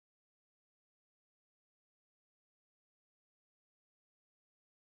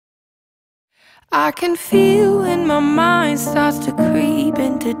I can feel when my mind starts to creep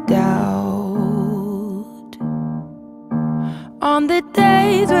into doubt. On the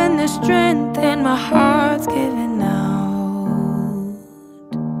days when the strength in my heart's giving out,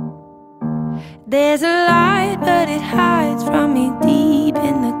 there's a light but it hides from me deep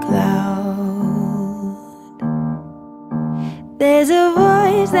in the cloud. There's a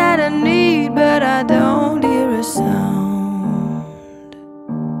voice that I need but I don't hear a sound.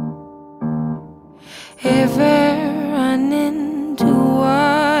 Ever run into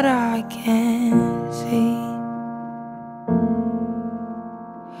what I can't see,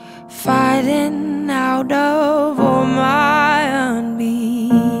 fighting out of all my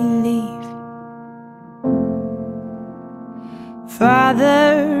unbelief.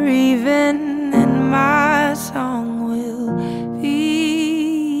 Father, even in my song will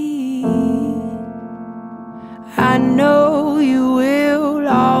be, I know you will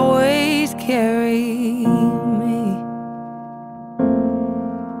always carry me.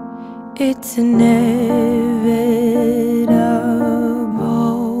 It's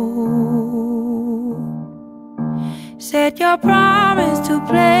inevitable. Set your promise to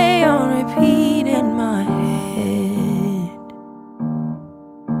play on repeat in my head.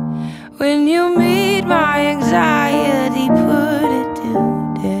 When you meet my anxiety, put it to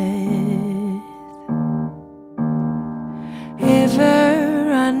death. Ever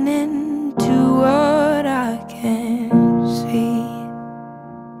run into what I can't see,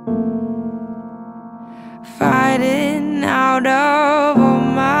 fighting out of all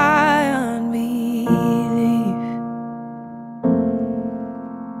my unbelief.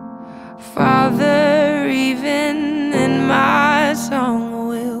 Father, even in my song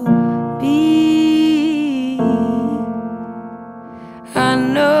will be, I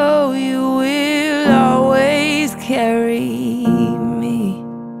know you will always carry me.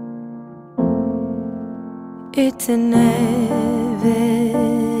 It's inevitable.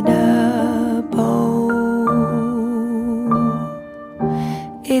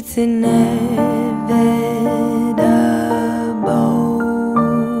 It's inevitable.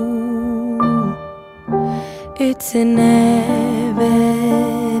 It's inevitable.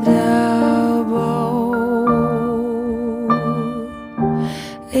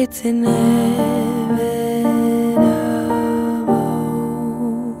 It's inevitable.